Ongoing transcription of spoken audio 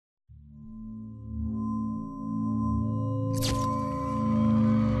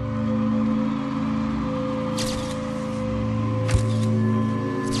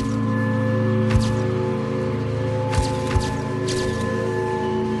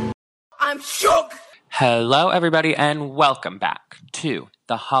I'm shook. Hello, everybody, and welcome back to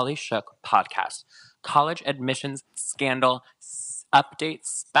the Holly Shook Podcast, College Admissions Scandal Update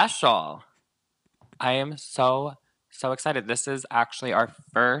Special. I am so excited. This is actually our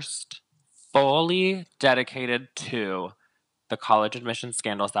first fully dedicated to the college admissions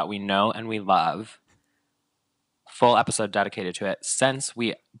scandals that we know and we love. Full episode dedicated to it since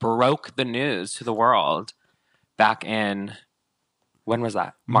we broke the news to the world back in, when was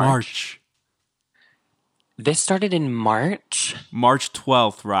that? March. This started in March? March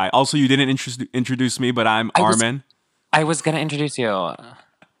 12th, right? Also, you didn't introduce me, but I'm Armin. I was going to introduce you.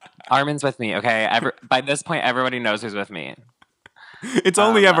 Armin's with me, okay? By this point, everybody knows who's with me. It's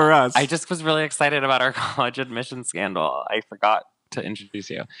only ever us. I just was really excited about our college admission scandal. I forgot to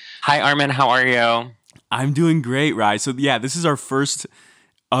introduce you. Hi, Armin. How are you? I'm doing great, Rye. So, yeah, this is our first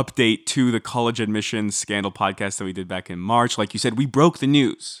update to the college admissions scandal podcast that we did back in March. Like you said, we broke the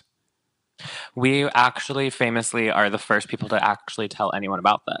news. We actually famously are the first people to actually tell anyone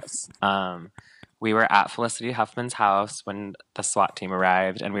about this. We were at Felicity Huffman's house when the SWAT team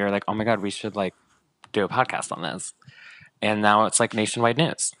arrived, and we were like, oh my God, we should do a podcast on this. And now it's nationwide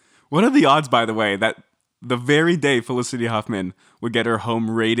news. What are the odds, by the way, that the very day Felicity Huffman would get her home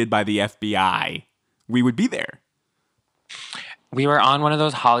raided by the FBI, we would be there? We were on one of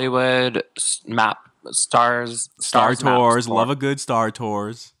those Hollywood Star Tours. Love a good Star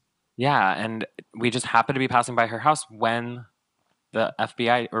Tours. Yeah, and we just happened to be passing by her house when the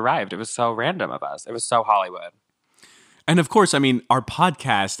FBI arrived. It was so random of us. It was so Hollywood. And of course, I mean, our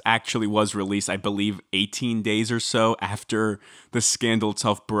podcast actually was released, I believe, 18 days or so after the scandal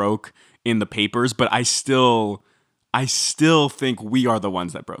itself broke in the papers. But I still think we are the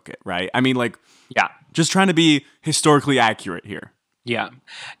ones that broke it, right? I mean, yeah, just trying to be historically accurate here. Yeah.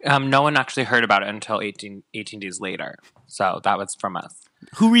 No one actually heard about it until 18 days later. So that was from us.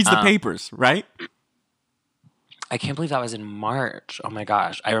 Who reads the papers, right? I can't believe that was in March. Oh my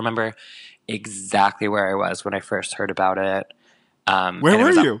gosh. I remember exactly where I was when I first heard about it. Where were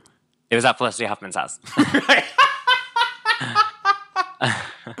you? It was at Felicity Huffman's house.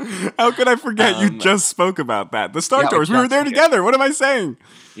 How could I forget? You just spoke about that. The Star Tours. We were there together. What am I saying?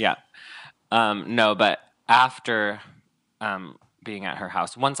 Yeah. No, but after being at her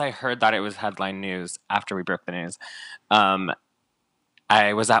house, once I heard that it was headline news after we broke the news,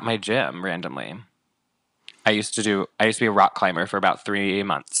 I was at my gym randomly. I used to be a rock climber for about 3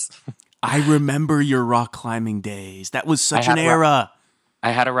 months. I remember your rock climbing days. That was such an era.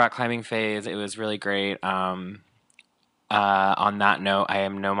 I had a rock climbing phase. It was really great. On that note, I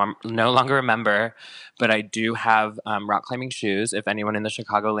am no longer a member, but I do have rock climbing shoes. If anyone in the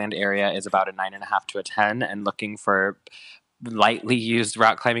Chicagoland area is about a 9.5 to a 10 and looking for lightly used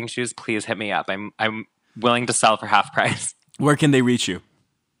rock climbing shoes, please hit me up. I'm willing to sell for half price. Where can they reach you?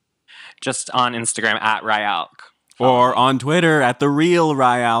 Just on Instagram at Ryalk. Or on Twitter at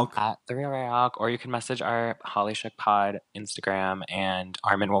TheRealRyalk. At TheRealRyalk. Or you can message our Holly Shook Pod Instagram and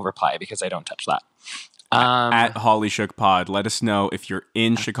Armin will reply because I don't touch that. At Holly Shook Pod. Let us know if you're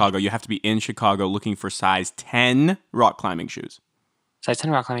in Chicago. You have to be in Chicago looking for size 10 rock climbing shoes. Size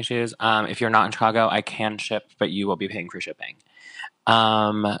 10 rock climbing shoes. If you're not in Chicago, I can ship, but you will be paying for shipping.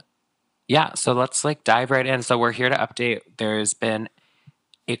 Yeah, so let's dive right in. So we're here to update. There's been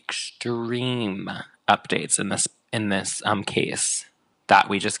extreme updates in this case that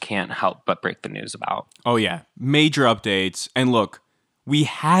we just can't help but break the news about. Oh yeah, major updates. And look, we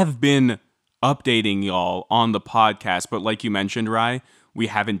have been updating y'all on the podcast, but like you mentioned, Rye, we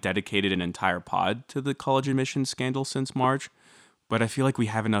haven't dedicated an entire pod to the college admissions scandal since March. But I feel like we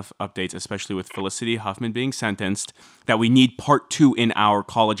have enough updates, especially with Felicity Huffman being sentenced, that we need part 2 in our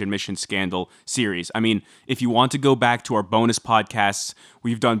college admissions scandal series. I mean, if you want to go back to our bonus podcasts,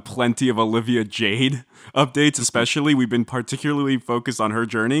 we've done plenty of Olivia Jade updates, especially. We've been particularly focused on her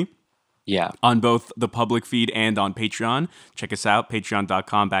journey. Yeah. On both the public feed and on Patreon. Check us out,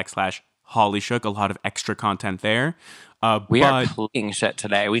 patreon.com/HollyShook. A lot of extra content there. We are plugging shit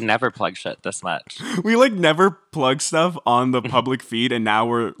today. We never plug shit this much. We never plug stuff on the public feed, and now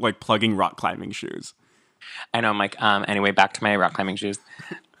we're plugging rock climbing shoes. I know, I'm anyway, back to my rock climbing shoes.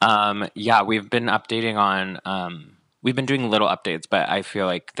 Yeah, we've been updating on, we've been doing little updates, but I feel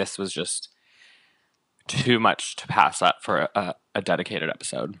like this was just too much to pass up for a dedicated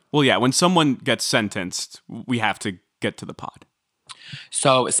episode. Well, yeah, when someone gets sentenced, we have to get to the pod.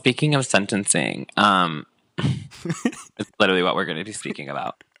 So speaking of sentencing, it's literally what we're going to be speaking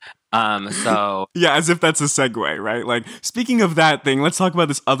about. So yeah, as if that's a segue, right? Speaking of that thing, let's talk about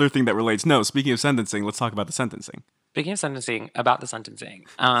this other thing that relates. No, speaking of sentencing, let's talk about the sentencing. Speaking of sentencing, about the sentencing.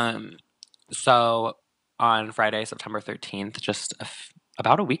 So on Friday, September 13th, just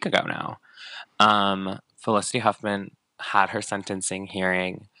about a week ago now. Felicity Huffman had her sentencing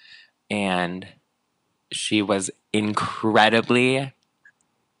hearing, and she was incredibly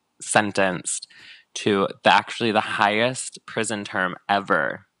sentenced to actually the highest prison term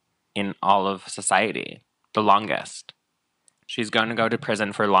ever in all of society, the longest. She's going to go to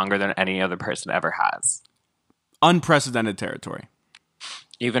prison for longer than any other person ever has. Unprecedented territory.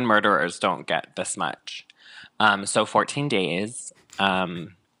 Even murderers don't get this much. So 14 days.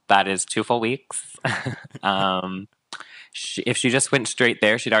 That is 2 full weeks. If she just went straight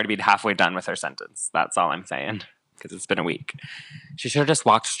there, she'd already be halfway done with her sentence. That's all I'm saying, because it's been a week. She should have just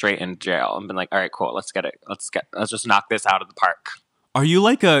walked straight into jail and been like, all right, cool, let's just knock this out of the park. Are you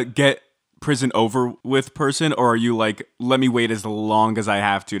like a get prison over with person, or are you like, let me wait as long as I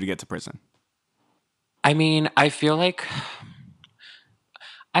have to get to prison? I mean, I feel like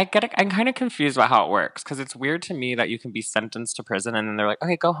I'm kind of confused about how it works, because it's weird to me that you can be sentenced to prison and then they're like,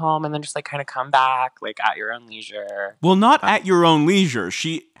 okay, go home, and then just like kind of come back like at your own leisure. Well, not at your own leisure.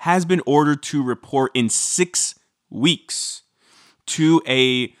 She has been ordered to report in 6 weeks to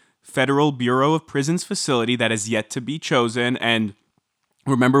a Federal Bureau of Prisons facility that is yet to be chosen. And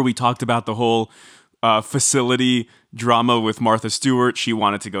remember, we talked about the whole facility drama with Martha Stewart. She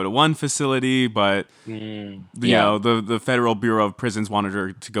wanted to go to one facility, but you know, the Federal Bureau of Prisons wanted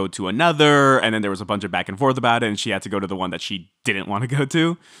her to go to another, and then there was a bunch of back and forth about it, and she had to go to the one that she didn't want to go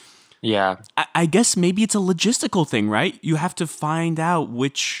to. Yeah. I guess maybe it's a logistical thing, right? You have to find out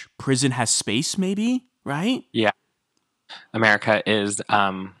which prison has space, maybe, right? Yeah. America is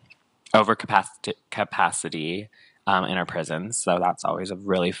over capacity in our prisons, so that's always a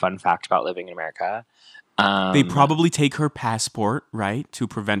really fun fact about living in America. They probably take her passport, right, to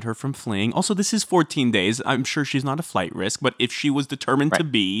prevent her from fleeing. Also, this is 14 days. I'm sure she's not a flight risk, but if she was determined to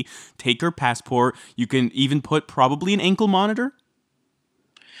be, take her passport. You can even put probably an ankle monitor.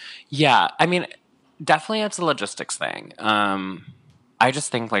 Yeah, I mean, definitely it's a logistics thing. I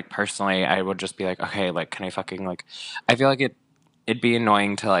just think, like, personally, I would just be like, okay, like, can I fucking, like, I feel like it'd be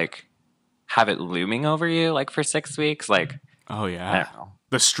annoying to, like, have it looming over you, like, for 6 weeks. Like, oh, yeah. I don't know.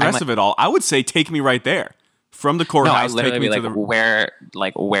 The stress of it all. I would say take me right there. From the courthouse, no, I literally take me be to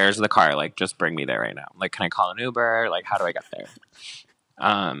like, where's the car? Like, just bring me there right now. Like, can I call an Uber? Like, how do I get there?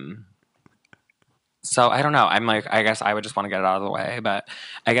 So I don't know. I'm like, I guess I would just want to get it out of the way, but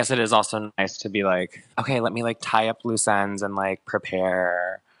I guess it is also nice to be like, okay, let me like tie up loose ends and like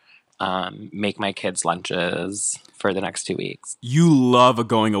prepare, make my kids lunches for the next 2 weeks. You love a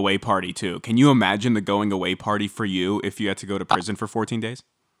going away party too. Can you imagine the going away party for you if you had to go to prison for 14 days?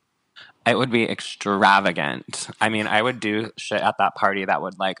 It would be extravagant. I mean, I would do shit at that party that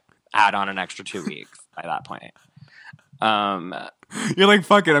would like add on an extra 2 weeks by that point. You're like,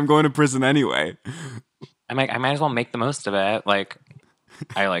 fuck it, I'm going to prison anyway. I'm like, I might as well make the most of it. Like,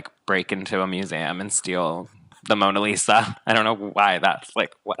 I like break into a museum and steal the Mona Lisa. I don't know why that's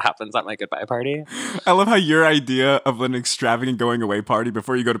like what happens at my goodbye party. I love how your idea of an extravagant going away party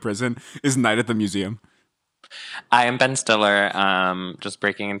before you go to prison is night at the museum. I am Ben Stiller, just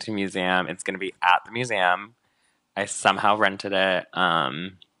breaking into a museum. It's going to be at the museum. I somehow rented it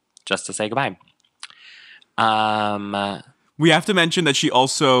just to say goodbye. We have to mention that she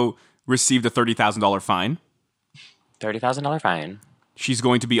also received a $30,000 fine. $30,000 fine. She's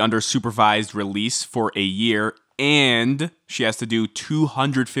going to be under supervised release for a year, and she has to do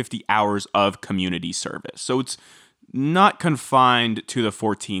 250 hours of community service. So it's not confined to the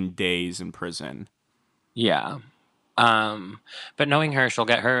 14 days in prison. Yeah. But knowing her, she'll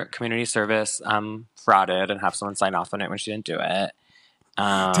get her community service frauded and have someone sign off on it when she didn't do it.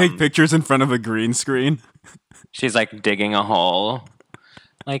 Take pictures in front of a green screen. She's like digging a hole.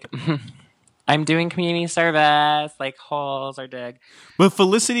 Like, I'm doing community service. Like, holes are dig. But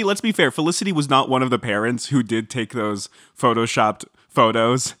Felicity, let's be fair, Felicity was not one of the parents who did take those photoshopped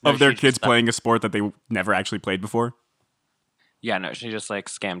photos of their kids playing a sport that they never actually played before. Yeah, no, she just like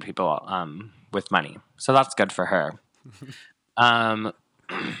scammed people with money. So that's good for her. I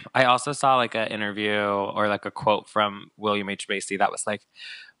also saw like an interview or like a quote from William H. Macy that was like,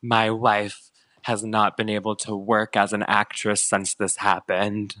 my wife has not been able to work as an actress since this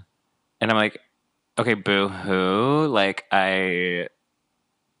happened. And I'm like, okay, boo-hoo. Like, I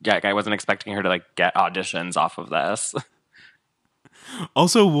wasn't expecting her to like get auditions off of this.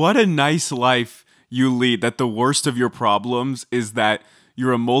 Also, what a nice life you lead, that the worst of your problems is that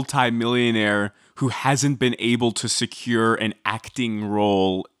you're a multimillionaire who hasn't been able to secure an acting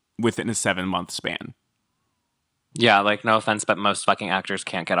role within a 7-month span. Yeah, like, no offense, but most fucking actors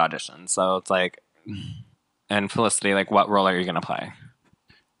can't get auditions. So it's like, and Felicity, like, what role are you going to play?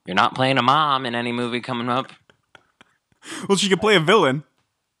 You're not playing a mom in any movie coming up. Well, she could play a villain.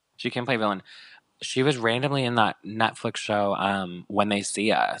 She can play villain. She was randomly in that Netflix show, When They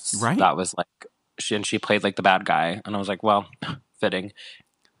See Us. Right. That was like, she played like the bad guy. And I was like, well, fitting.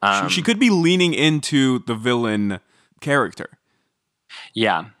 She could be leaning into the villain character.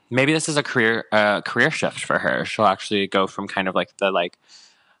 Yeah. Maybe this is a career shift for her. She'll actually go from kind of like the like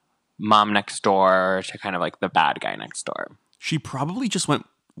mom next door to kind of like the bad guy next door. She probably just went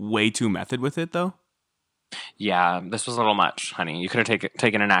way too method with it, though. Yeah, this was a little much, honey. You could have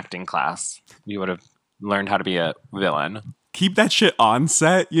taken an acting class. You would have learned how to be a villain. Keep that shit on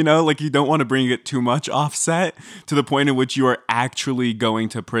set, you know? Like, you don't want to bring it too much off set to the point in which you are actually going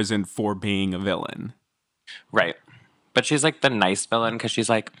to prison for being a villain. Right. But she's like the nice villain because she's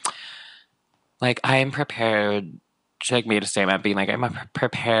like I am prepared. She like made a statement being like, I'm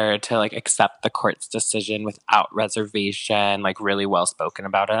prepared to like accept the court's decision without reservation, like really well spoken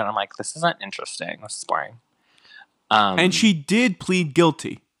about it. And I'm like, this isn't interesting. This is boring. And she did plead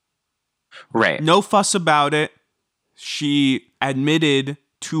guilty. Right. No fuss about it. She admitted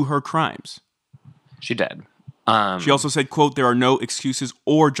to her crimes. She did. She also said, quote, there are no excuses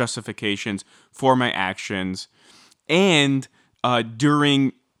or justifications for my actions. And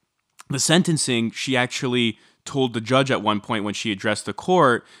during the sentencing, she actually told the judge at one point when she addressed the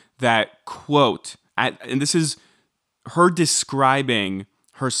court that, quote, and this is her describing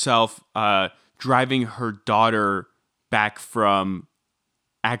herself driving her daughter back from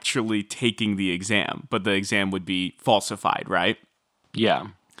actually taking the exam, but the exam would be falsified, right? Yeah.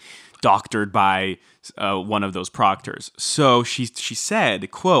 Doctored by one of those proctors. So she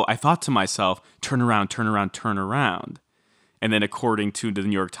said, quote, I thought to myself, turn around, turn around, turn around. And then according to the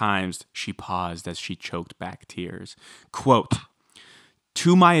New York Times, she paused as she choked back tears. Quote,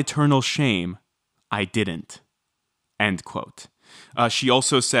 to my eternal shame, I didn't. End quote. She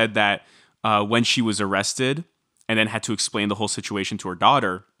also said that when she was arrested and then had to explain the whole situation to her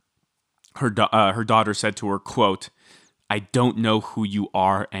daughter, her daughter said to her, quote, I don't know who you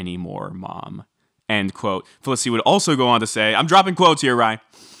are anymore, Mom. End quote. Felicity would also go on to say, I'm dropping quotes here, Rye.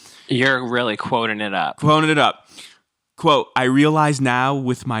 You're really quoting it up. Quoting it up. Quote, I realize now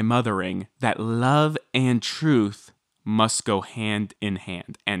with my mothering that love and truth must go hand in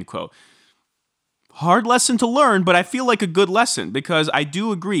hand. End quote. Hard lesson to learn, but I feel like a good lesson because I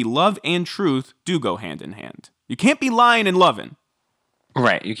do agree love and truth do go hand in hand. You can't be lying and loving.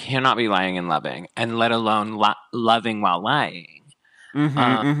 Right. You cannot be lying and loving, and let alone loving while lying.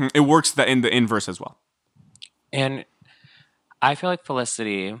 It works in the inverse as well. And I feel like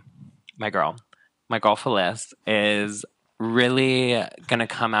Felicity, my girl Felice, is really going to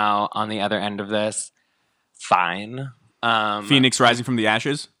come out on the other end of this fine. Phoenix rising from the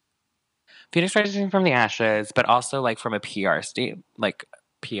ashes? Phoenix rising from the ashes, but also like from a PR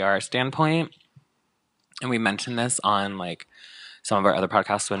standpoint. And we mentioned this on like some of our other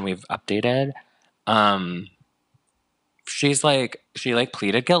podcasts when we've updated. She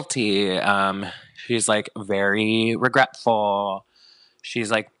pleaded guilty. She's like very regretful.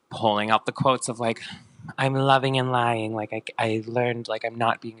 She's like pulling out the quotes of like, I'm loving and lying. Like I learned like I'm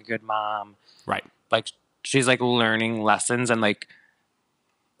not being a good mom. Right. Like she's like learning lessons and like,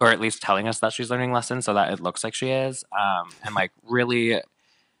 or at least telling us that she's learning lessons so that it looks like she is. And like really,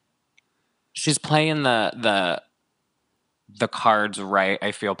 she's playing the cards right,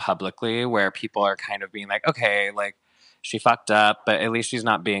 I feel, publicly, where people are kind of being like, okay, like she fucked up, but at least she's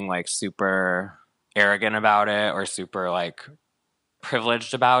not being like super arrogant about it or super like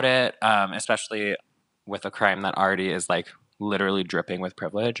privileged about it, especially with a crime that already is like literally dripping with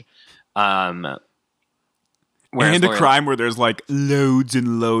privilege. And a crime where there's like loads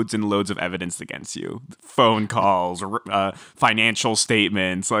and loads and loads of evidence against you. Phone calls, financial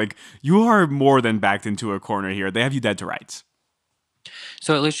statements. Like, you are more than backed into a corner here. They have you dead to rights.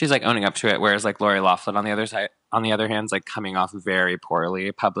 So at least she's like owning up to it. Whereas like Lori Loughlin on the other hand, is like coming off very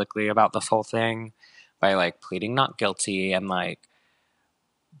poorly publicly about this whole thing by like pleading not guilty and like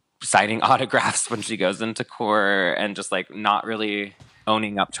signing autographs when she goes into court and just like not really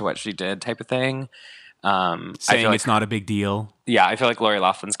owning up to what she did type of thing. Saying like, it's not a big deal. Yeah, I feel like Lori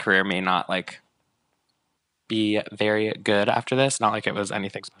Loughlin's career may not like be very good after this. Not like it was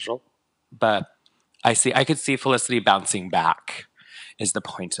anything special, but I could see Felicity bouncing back is the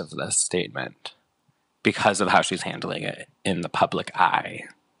point of this statement because of how she's handling it in the public eye.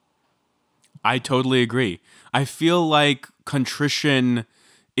 I totally agree. I feel like contrition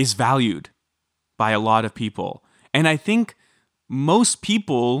is valued by a lot of people, and I think most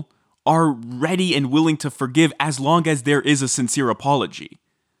people are ready and willing to forgive as long as there is a sincere apology.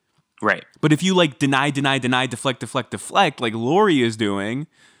 Right. But if you like deny, deflect, like Lori is doing,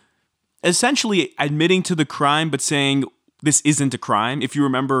 essentially admitting to the crime, but saying, this isn't a crime. If you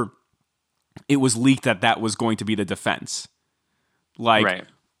remember, it was leaked that was going to be the defense. Like, Right.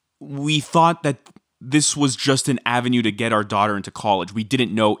 we thought that this was just an avenue to get our daughter into college. We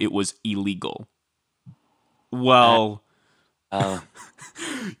didn't know it was illegal. Well, Oh.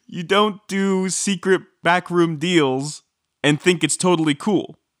 you don't do secret backroom deals and think it's totally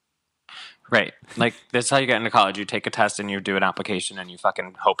cool. Right. Like, this is how you get into college. You take a test and you do an application and you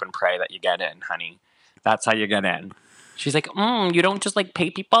fucking hope and pray that you get in, honey. That's how you get in. She's like, you don't just, like, pay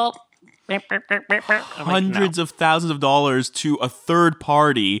people? I'm like, Hundreds of thousands of dollars to a third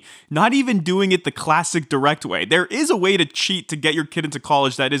party, not even doing it the classic direct way. There is a way to cheat to get your kid into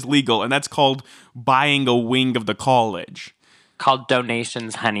college that is legal, and that's called buying a wing of the college. Called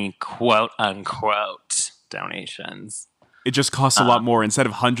donations, honey. Quote, unquote. Donations. It just costs a lot more. Instead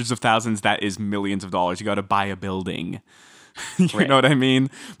of hundreds of thousands, that is millions of dollars. You got to buy a building. You Right. know what I mean?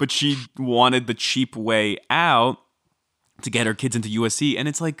 But she wanted the cheap way out to get her kids into USC. And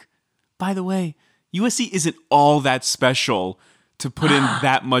it's like, by the way, USC isn't all that special to put in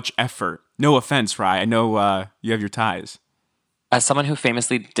that much effort. No offense, Rye. I know you have your ties. As someone who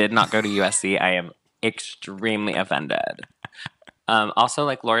famously did not go to USC, I am extremely offended. Also,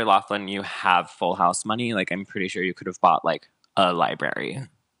 like, Lori Loughlin, you have Full House money. Like, I'm pretty sure you could have bought, like, a library.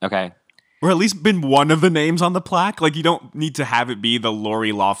 Okay? Or at least been one of the names on the plaque. Like, you don't need to have it be the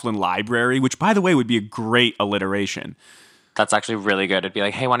Lori Loughlin Library, which, by the way, would be a great alliteration. That's actually really good. It'd be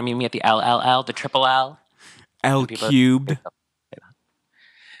like, hey, want to meet me at the LLL, the triple L? L People- cubed.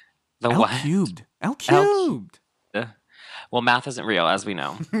 The L what? cubed. L cubed. Well, math isn't real, as we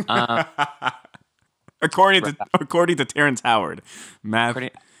know. According to Terrence Howard, math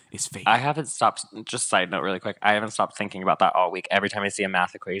is fake. I haven't stopped, just side note really quick, I haven't stopped thinking about that all week. Every time I see a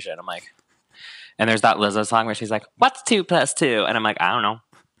math equation, I'm like, and there's that Lizzo song where she's like, what's 2 + 2? And I'm like, I don't know.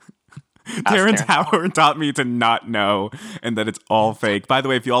 Terrence Howard taught me to not know and that it's all fake. By the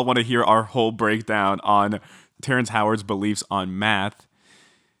way, if you all want to hear our whole breakdown on Terrence Howard's beliefs on math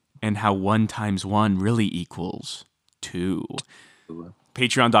and how 1 × 1 really equals 2,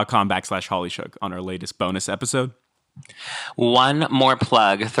 patreon.com/hollyshook on our latest bonus episode. One more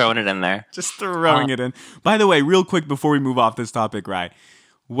plug, throwing it in there. Just throwing it in. By the way, real quick before we move off this topic, Rye,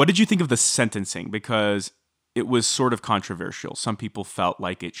 what did you think of the sentencing? Because it was sort of controversial. Some people felt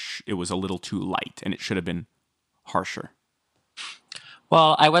like it was a little too light and it should have been harsher.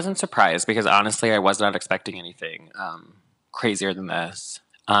 Well, I wasn't surprised because honestly, I was not expecting anything crazier than this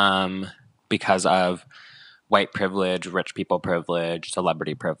because of white privilege, rich people privilege,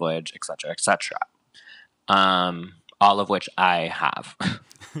 celebrity privilege, etc., etc. All of which I have.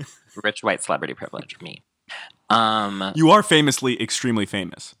 Rich white celebrity privilege, me. You are famously extremely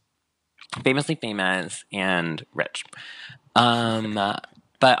famous. Famously famous and rich. But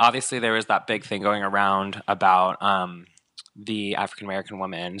obviously there was that big thing going around about the African American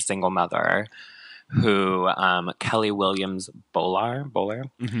woman, single mother, who Kelly Williams Bowler,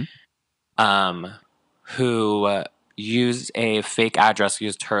 who used a fake address,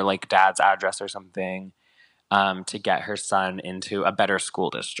 used her like dad's address or something, to get her son into a better school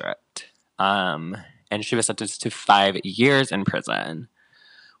district. And she was sentenced to 5 years in prison,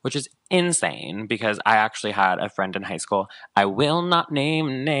 which is insane because I actually had a friend in high school, I will not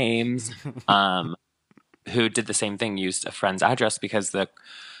name names, who did the same thing, used a friend's address because the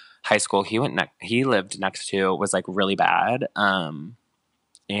high school he lived next to was like really bad.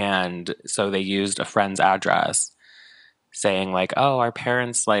 And so they used a friend's address saying like, oh, our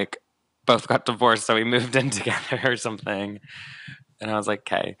parents like both got divorced, so we moved in together or something. And I was like,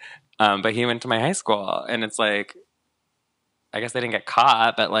 okay. But he went to my high school and it's like, I guess they didn't get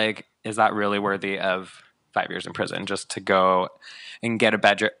caught, but like, is that really worthy of 5 years in prison just to go and get a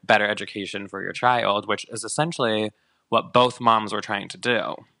better education for your child, which is essentially what both moms were trying to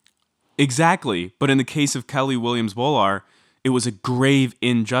do. Exactly. But in the case of Kelly Williams Bowler, it was a grave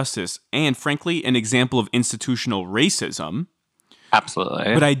injustice and, frankly, an example of institutional racism.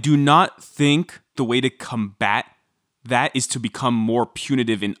 Absolutely. But I do not think the way to combat that is to become more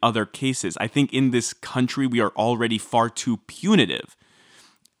punitive in other cases. I think in this country, we are already far too punitive.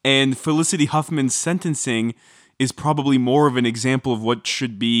 And Felicity Huffman's sentencing is probably more of an example of what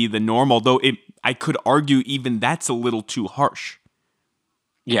should be the norm, although I could argue even that's a little too harsh.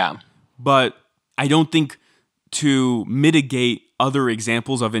 Yeah. But I don't think to mitigate other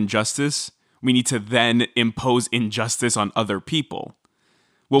examples of injustice, we need to then impose injustice on other people.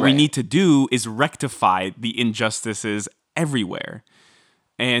 What we need to do is rectify the injustices everywhere.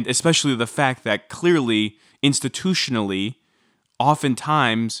 And especially the fact that clearly, institutionally,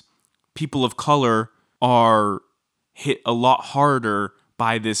 oftentimes people of color are hit a lot harder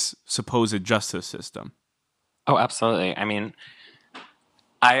by this supposed justice system. Oh, absolutely. I mean,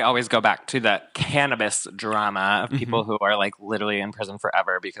 I always go back to the cannabis drama of people who are like literally in prison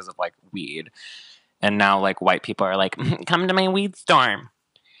forever because of like weed. And now like white people are like, come to my weed storm.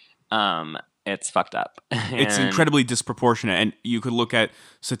 It's fucked up. It's incredibly disproportionate. And you could look at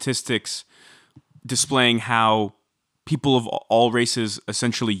statistics displaying how people of all races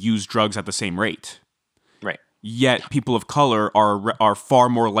essentially use drugs at the same rate. Right. Yet people of color are far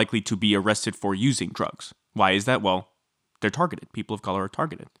more likely to be arrested for using drugs. Why is that? Well, they're targeted. People of color are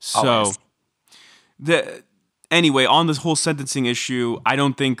targeted. So, anyway, on this whole sentencing issue, I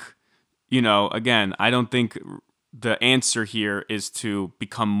don't think, I don't think the answer here is to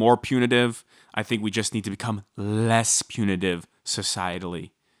become more punitive. I think we just need to become less punitive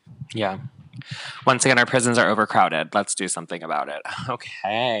societally. Yeah. Once again, our prisons are overcrowded. Let's do something about it.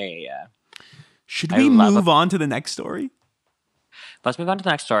 Okay. Should we move on to the next story? Let's move on to the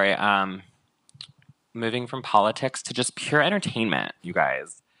next story. Moving from politics to just pure entertainment, you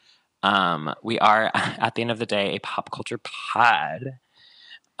guys. We are, at the end of the day, a pop culture pod.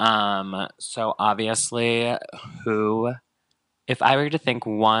 So obviously, if I were to think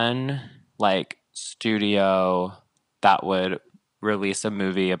one, like, studio that would release a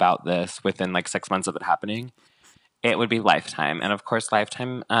movie about this within, like, 6 months of it happening, it would be Lifetime. And, of course,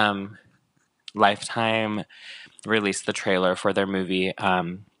 Lifetime released the trailer for their movie,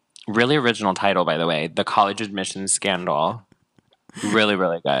 really original title, by the way, The College Admissions Scandal. Really,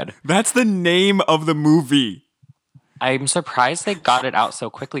 really good. That's the name of the movie. I'm surprised they got it out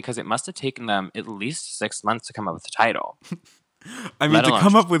so quickly because it must have taken them at least 6 months to come up with the title. I mean, to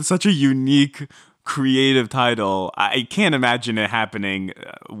come up with such a unique, creative title, I can't imagine it happening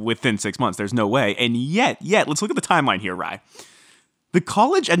within 6 months. There's no way. And yet, let's look at the timeline here, Rye. The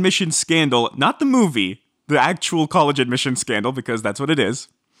College Admissions Scandal, not the movie, the actual college admissions scandal, because that's what it is.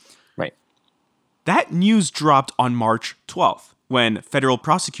 Right. That news dropped on March 12th, when federal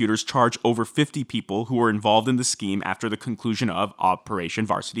prosecutors charged over 50 people who were involved in the scheme after the conclusion of Operation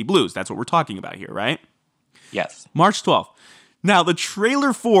Varsity Blues. That's what we're talking about here, right? Yes. March 12th. Now, the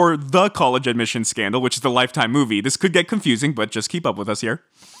trailer for The College Admissions Scandal, which is the Lifetime movie, this could get confusing, but just keep up with us here.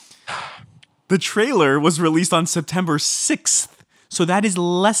 The trailer was released on September 6th, so that is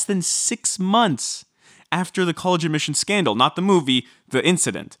less than 6 months after the college admissions scandal, not the movie, the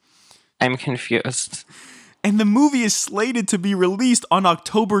incident. I'm confused. And the movie is slated to be released on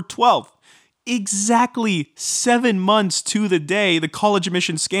October 12th. Exactly 7 months to the day the college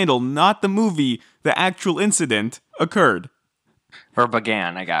admissions scandal, not the movie, the actual incident, occurred. Or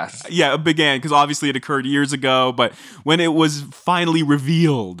began, I guess. Yeah, it began, because obviously it occurred years ago, but when it was finally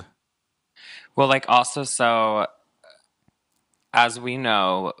revealed. Well, like, also, so, as we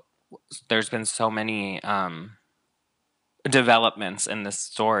know, there's been so many developments in this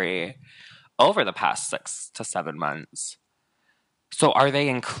story over the past 6 to 7 months. So are they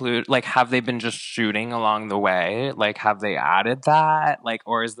have they been just shooting along the way? Like, have they added that? Like,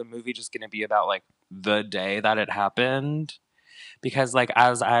 or is the movie just going to be about, like, the day that it happened? Because, like,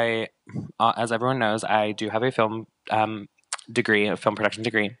 as everyone knows, I do have a film degree, a film production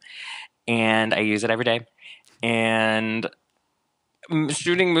degree, and I use it every day. And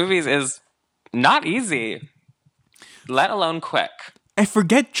shooting movies is not easy, let alone quick. And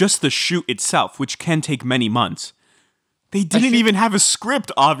forget just the shoot itself, which can take many months. They didn't even have a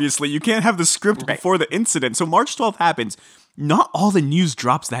script, obviously. You can't have the script before the incident. So March 12th happens. Not all the news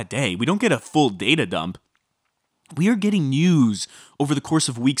drops that day. We don't get a full data dump. We are getting news over the course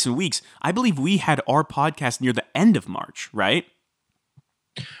of weeks and weeks. I believe we had our podcast near the end of March, right?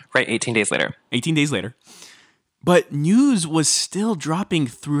 Right, 18 days later. 18 days later. But news was still dropping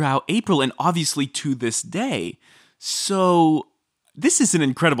throughout April and obviously to this day. So this is an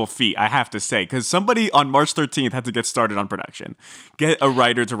incredible feat, I have to say, because somebody on March 13th had to get started on production, get a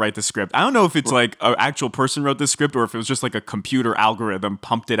writer to write the script. I don't know if it's like an actual person wrote the script or if it was just like a computer algorithm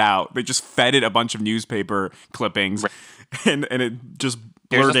pumped it out. They just fed it a bunch of newspaper clippings and it just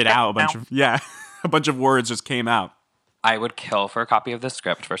blurted out a bunch of words just came out. I would kill for a copy of the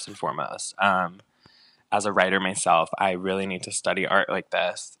script, first and foremost. As a writer myself, I really need to study art like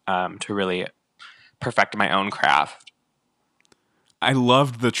this to really perfect my own craft. I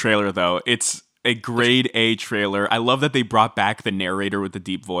loved the trailer, though. It's a grade A trailer. I love that they brought back the narrator with the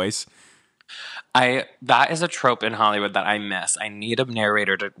deep voice. That is a trope in Hollywood that I miss. I need a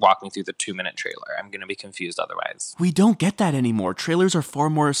narrator to walk me through the 2-minute trailer. I'm going to be confused otherwise. We don't get that anymore. Trailers are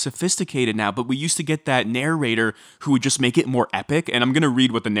far more sophisticated now, but we used to get that narrator who would just make it more epic. And I'm going to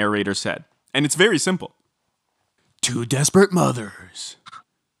read what the narrator said. And it's very simple. Two desperate mothers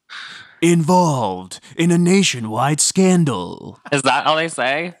involved in a nationwide scandal. Is that all they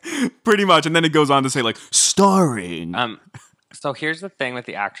say? Pretty much. And then it goes on to say, like, starring. So here's the thing with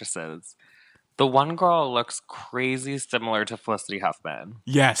the actresses. The one girl looks crazy similar to Felicity Huffman.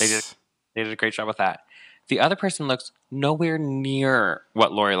 Yes. They did a great job with that. The other person looks nowhere near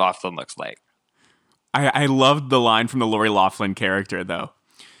what Lori Loughlin looks like. I loved the line from the Lori Loughlin character, though.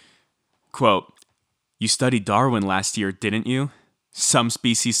 Quote, "You studied Darwin last year, didn't you? Some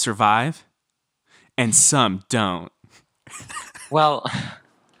species survive, and some don't." Well,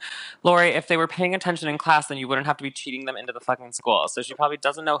 Lori, if they were paying attention in class, then you wouldn't have to be cheating them into the fucking school. So she probably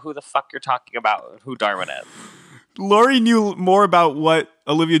doesn't know who the fuck you're talking about, who Darwin is. Lori knew more about what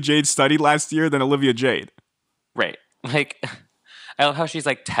Olivia Jade studied last year than Olivia Jade. Right. Like, I love how she's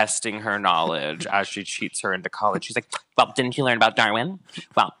like testing her knowledge as she cheats her into college. She's like, well, didn't you learn about Darwin?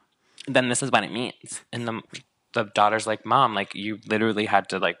 Well, then this is what it means. And the daughter's like, Mom, like you literally had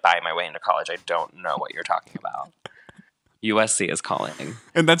to like buy my way into college. I don't know what you're talking about. USC is calling.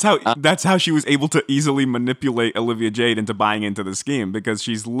 And that's how she was able to easily manipulate Olivia Jade into buying into the scheme, because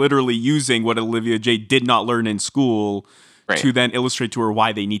she's literally using what Olivia Jade did not learn in school to then illustrate to her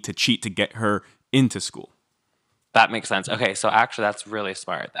why they need to cheat to get her into school. That makes sense. Okay, so actually that's really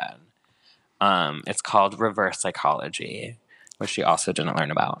smart then. It's called reverse psychology, which she also didn't learn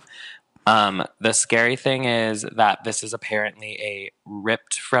about. The scary thing is that this is apparently a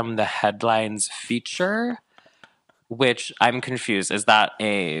ripped from the headlines feature, which I'm confused. Is that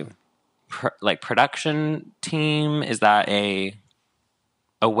a production team? Is that a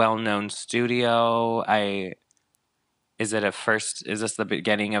well-known studio? Is this the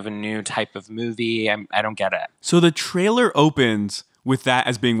beginning of a new type of movie? I don't get it. So the trailer opens with that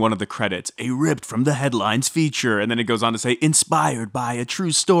as being one of the credits, a ripped from the headlines feature, and then it goes on to say inspired by a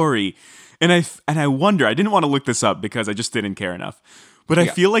true story. And I wonder, I didn't want to look this up because I just didn't care enough. But I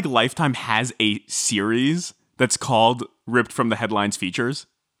feel like Lifetime has a series that's called Ripped from the Headlines Features.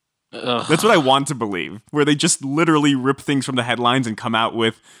 Ugh. That's what I want to believe, where they just literally rip things from the headlines and come out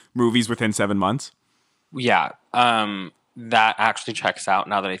with movies within 7 months. Yeah, that actually checks out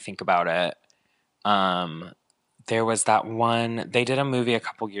now that I think about it. There was that one, they did a movie a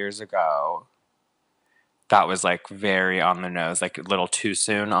couple years ago that was like very on the nose, like a little too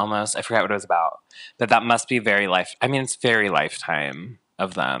soon almost. I forgot what it was about. But that must be it's very Lifetime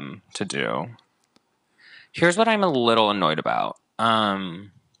of them to do. Here's what I'm a little annoyed about.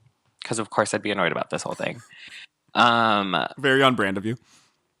 Because of course I'd be annoyed about this whole thing. Very on brand of you.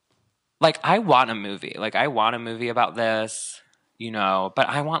 Like, I want a movie. Like, I want a movie about this, but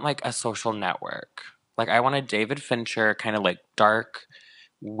I want, like, a Social Network. Like, I want a David Fincher kind of, like, dark,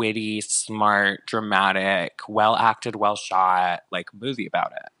 witty, smart, dramatic, well-acted, well-shot, like, movie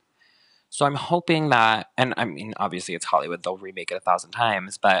about it. So I'm hoping that, and I mean, obviously it's Hollywood. They'll remake it 1,000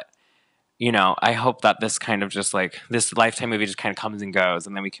 times, but, I hope that this kind of just, like, this Lifetime movie just kind of comes and goes,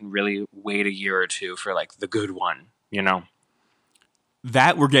 and then we can really wait a year or two for, like, the good one,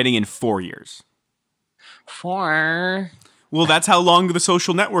 That we're getting in 4 years. 4? Well, that's how long The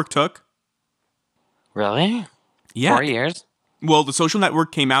Social Network took. Really? Yeah. 4 years? Well, The Social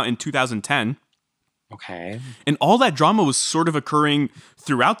Network came out in 2010. Okay. And all that drama was sort of occurring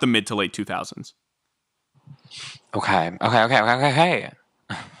throughout the mid to late 2000s. Okay.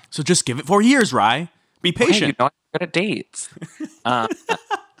 So just give it 4 years, Rye. Be patient. I'm good at dates.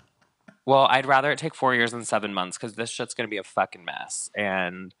 Well, I'd rather it take 4 years than 7 months because this shit's going to be a fucking mess.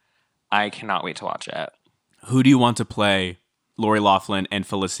 And I cannot wait to watch it. Who do you want to play Lori Loughlin and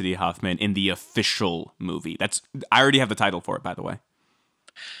Felicity Huffman in the official movie? I already have the title for it, by the way.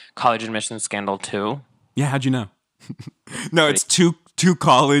 College Admissions Scandal 2. Yeah, how'd you know? No, it's two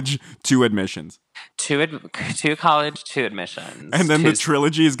college, 2 admissions. Two college, 2 admissions. And then the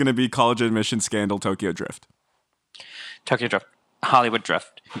trilogy is going to be College Admissions Scandal, Tokyo Drift. Hollywood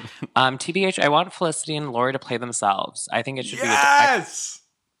Drift. TBH, I want Felicity and Lori to play themselves. I think it should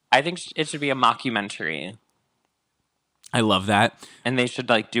I think it should be a mockumentary. I love that. And they should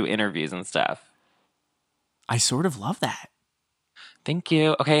like do interviews and stuff. I sort of love that. Thank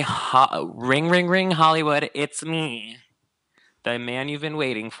you. Okay, ring, ring, ring, Hollywood. It's me. The man you've been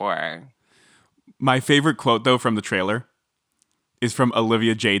waiting for. My favorite quote, though, from the trailer is from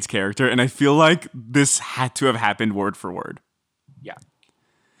Olivia Jade's character, and I feel like this had to have happened word for word. Yeah.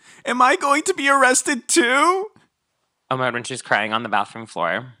 Am I going to be arrested too? Oh my God, when she's crying on the bathroom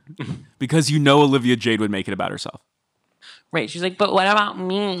floor. Because Olivia Jade would make it about herself. Right, she's like, but what about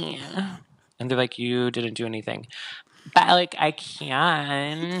me? And they're like, you didn't do anything. But like, I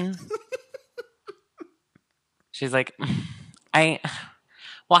can. She's like,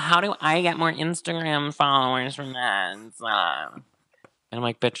 well, how do I get more Instagram followers from that? And I'm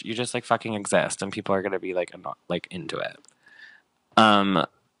like, bitch, you just like fucking exist, and people are gonna be like, into it.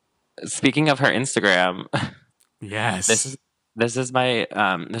 Speaking of her Instagram, Yes. this is my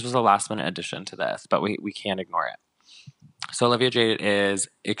this was a last minute addition to this, but we can't ignore it. So Olivia Jade is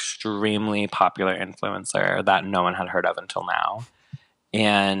extremely popular influencer that no one had heard of until now.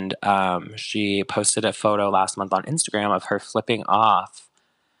 And she posted a photo last month on Instagram of her flipping off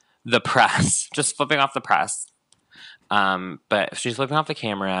the press, just flipping off the press. But she's flipping off the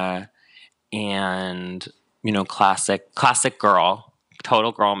camera, and classic girl,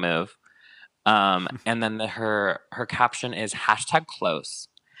 total girl move. And then her caption is #close,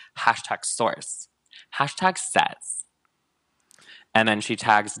 #source, #says. And then she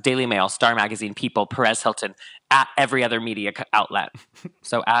tags Daily Mail, Star Magazine, People, Perez Hilton, at every other media outlet.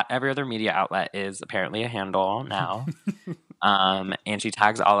 So at every other media outlet is apparently a handle now. And she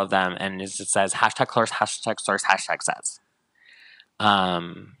tags all of them, and it just says #close, #source, #says.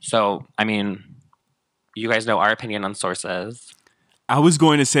 So, I mean, you guys know our opinion on sources. I was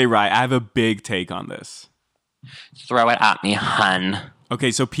going to say, Rye, I have a big take on this. Throw it at me, hun.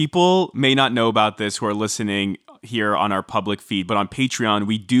 Okay, so people may not know about this who are listening here on our public feed, but on Patreon,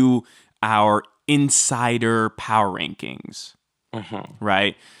 we do our insider power rankings,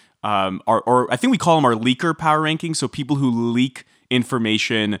 right? Or I think we call them our leaker power rankings. So people who leak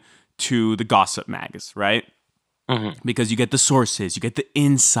information to the gossip mags, right? Because you get the sources, you get the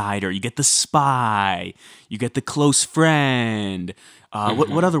insider, you get the spy, you get the close friend.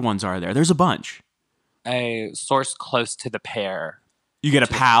 What other ones are there? There's a bunch. A source close to the pair. You get a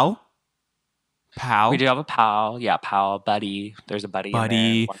pal. We do have a pal. Yeah, pal, buddy. There's a buddy. In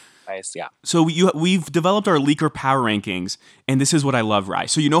there. Place. Yeah. So we've developed our leaker power rankings, and this is what I love, Rye.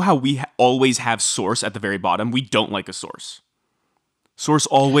 So you know how we always have source at the very bottom? We don't like a source. Source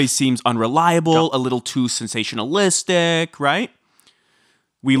always seems unreliable, a little too sensationalistic, right?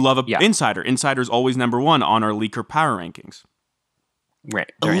 We love an insider. Insider's always number one on our leaker power rankings.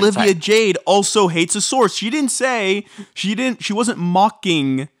 Right. Olivia Jade also hates a source. She didn't say she wasn't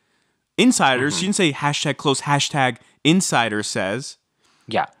mocking insiders. She didn't say #close, #insider says.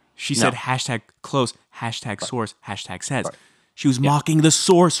 Yeah. She said #close, #source, #says. She was mocking the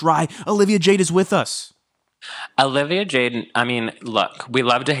source, right? Olivia Jade is with us. Olivia Jade, I mean, look, we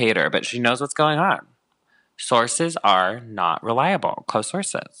love to hate her, but she knows what's going on. Sources are not reliable, close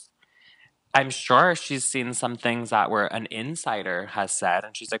sources. I'm sure she's seen some things that were an insider has said,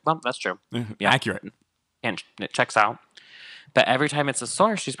 and she's like, well, that's true. Yeah. Accurate. And it checks out. But every time it's a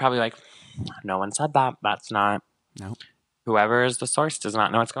source, she's probably like, no one said that. That's not. No. Whoever is the source does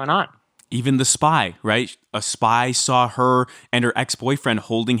not know what's going on. Even the spy, right? A spy saw her and her ex-boyfriend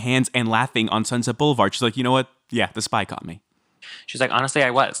holding hands and laughing on Sunset Boulevard. She's like, you know what? Yeah, the spy caught me. She's like, honestly,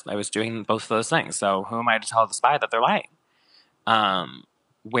 I was doing both of those things. So who am I to tell the spy that they're lying?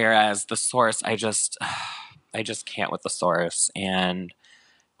 Whereas the source, I just can't with the source. And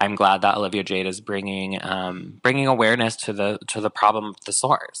I'm glad that Olivia Jade is bringing awareness to the problem of the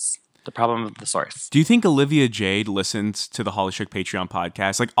source. The problem of the source. Do you think Olivia Jade listens to the Holly Shook Patreon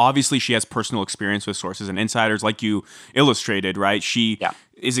podcast? Like, obviously, she has personal experience with sources and insiders, like you illustrated, right? She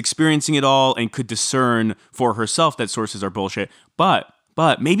is experiencing it all and could discern for herself that sources are bullshit. But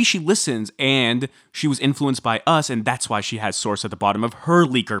maybe she listens and she was influenced by us, and that's why she has source at the bottom of her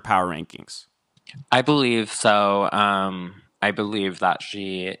leaker power rankings. I believe so. I believe that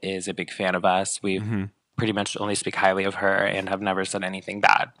she is a big fan of us. We've pretty much only speak highly of her and have never said anything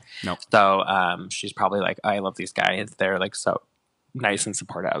bad. No. So she's probably like, I love these guys. They're like so nice and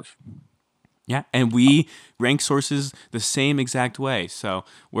supportive. Yeah, and we rank sources the same exact way. So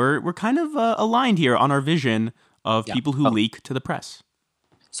we're kind of aligned here on our vision of people who leak to the press.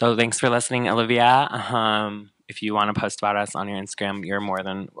 So thanks for listening, Olivia. If you want to post about us on your Instagram, you're more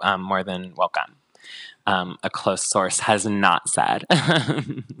than welcome. A close source has not said.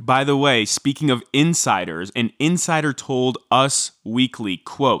 By the way, speaking of insiders, an insider told Us Weekly,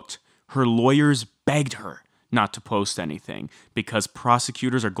 quote, her lawyers begged her not to post anything because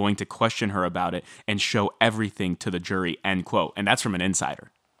prosecutors are going to question her about it and show everything to the jury, end quote. And that's from an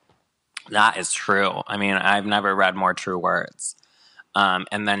insider. That is true. I mean, I've never read more true words.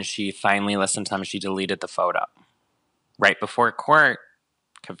 And then she finally listened to them. She deleted the photo right before court.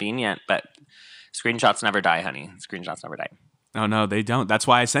 Convenient, but screenshots never die, honey. Screenshots never die. Oh, no, they don't. That's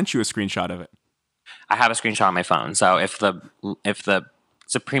why I sent you a screenshot of it. I have a screenshot on my phone. So if the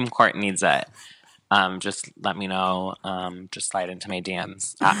Supreme Court needs it, just let me know. Just slide into my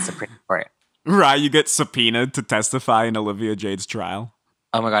DMs at Supreme Court. Right, you get subpoenaed to testify in Olivia Jade's trial.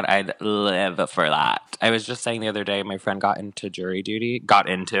 Oh my God, I'd live for that. I was just saying the other day, my friend got into jury duty.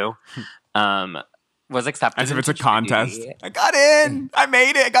 was accepted. As if it's a into jury contest. duty. I got in. I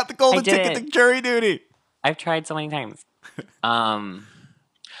made it. I got the golden did ticket it. to jury duty. I've tried so many times.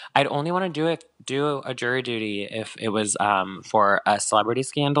 I'd only want to do a jury duty if it was for a celebrity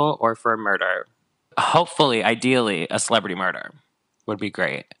scandal or for a murder. Hopefully, ideally, a celebrity murder would be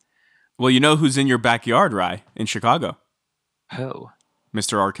great. Well, you know who's in your backyard, Rye, in Chicago? Who?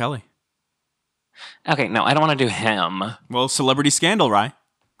 Mr. R. Kelly. Okay, no, I don't want to do him. Well, celebrity scandal, Rye.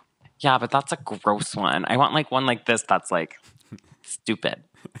 Yeah, but that's a gross one. I want like one like this that's like stupid.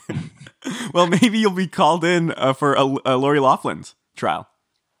 Well, maybe you'll be called in for a Lori Loughlin's trial.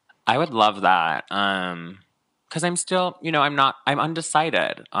 I would love that. Because I'm still, I'm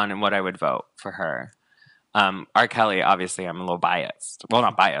undecided on what I would vote for her. R. Kelly, obviously, I'm a little biased. Well,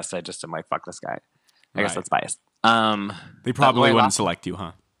 not biased. I just am like, fuck this guy. I guess that's biased. They probably wouldn't select you,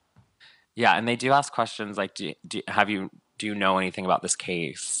 huh? Yeah, and they do ask questions like, do you know anything about this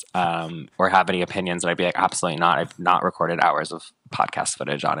case, or have any opinions? And I'd be like, absolutely not. I've not recorded hours of podcast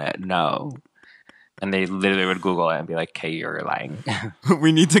footage on it. No. And they literally would Google it and be like, okay, you're lying.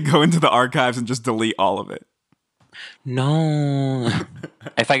 We need to go into the archives and just delete all of it. No.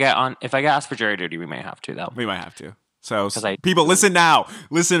 If I get asked for jury duty, we may have to, though. We might have to. So people, listen now.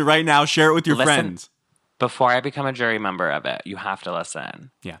 Listen right now. Share it with your friends. Before I become a jury member of it, you have to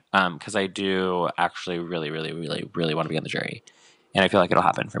listen. Yeah. Because I do actually really, really, really, really want to be on the jury. And I feel like it'll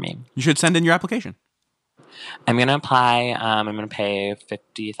happen for me. You should send in your application. I'm going to apply. I'm going to pay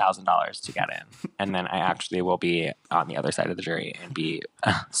 $50,000 to get in. And then I actually will be on the other side of the jury and be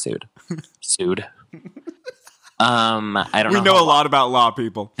sued. I don't know. We know a lot about law,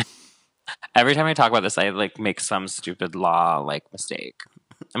 people. Every time I talk about this, I like make some stupid law like mistake.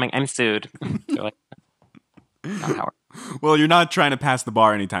 I'm like, I'm sued. They're like, not Howard. Well, you're not trying to pass the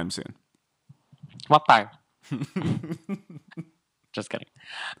bar anytime soon. What bar? Just kidding.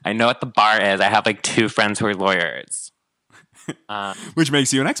 I know what the bar is. I have like 2 friends who are lawyers. Which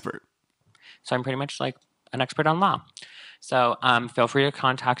makes you an expert. So I'm pretty much like an expert on law. So feel free to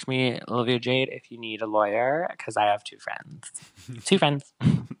contact me, Olivia Jade, if you need a lawyer, because I have 2 friends. 2 friends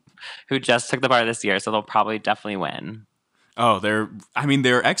who just took the bar this year, so they'll probably definitely win. Oh, they're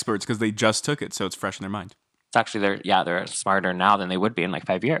experts because they just took it, so it's fresh in their mind. It's actually, they're smarter now than they would be in like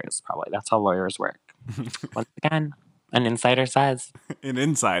 5 years, probably. That's how lawyers work. Once again, an insider says. An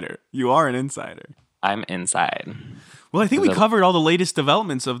insider. You are an insider. I'm inside. Well, I think we covered all the latest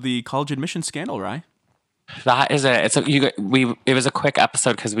developments of the college admission scandal, right? That is it. It was a quick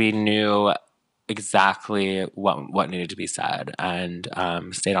episode because we knew exactly what needed to be said and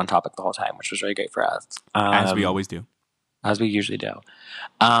stayed on topic the whole time, which was really great for us. As we always do. As we usually do.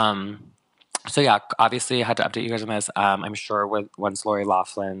 So yeah, obviously I had to update you guys on this. I'm sure once Lori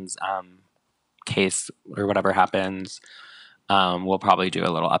Loughlin's case or whatever happens, we'll probably do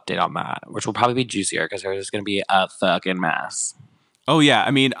a little update on that, which will probably be juicier because there's going to be a fucking mess. Oh yeah,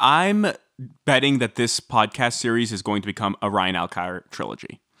 I mean, I'm betting that this podcast series is going to become a Ryan Alkire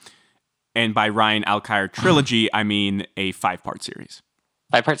trilogy. And by Ryan Alkire trilogy, I mean a 5-part series.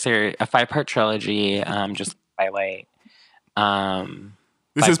 A 5-part trilogy, just highlight.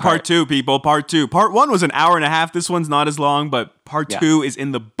 This is part 2, people. Part 2. Part 1 was an hour and a half. This one's not as long, but part 2 is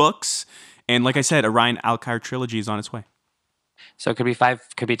in the books. And like I said, a Ryan Alkire trilogy is on its way. So it could be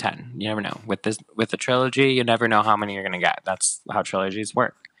 5, could be 10. You never know. With the trilogy, you never know how many you're going to get. That's how trilogies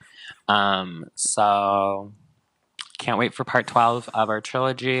work. So can't wait for part 12 of our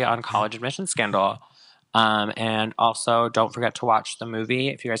trilogy on college admission scandal. And also don't forget to watch the movie.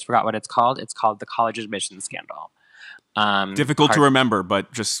 If you guys forgot what it's called The College Admission Scandal. Difficult to remember,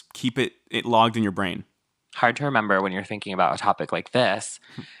 but just keep it logged in your brain. Hard to remember when you're thinking about a topic like this,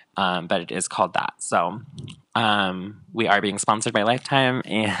 but it is called that. So we are being sponsored by Lifetime,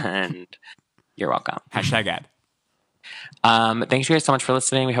 and you're welcome. #ad. Thanks you guys so much for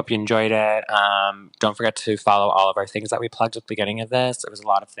listening. We hope you enjoyed it. Don't forget to follow all of our things that we plugged at the beginning of this. It was a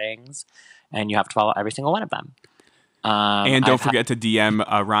lot of things, and you have to follow every single one of them. And don't forget to DM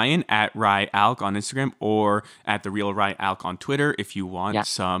Ryan at RyeAlk on Instagram or at The Real RyeAlk on Twitter if you want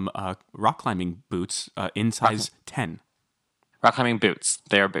some rock climbing boots in size 10. Rock climbing boots.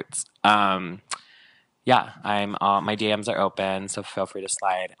 They are boots. My DMs are open, so feel free to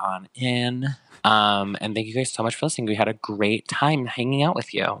slide on in. And thank you guys so much for listening. We had a great time hanging out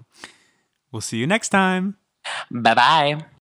with you. We'll see you next time. Bye-bye.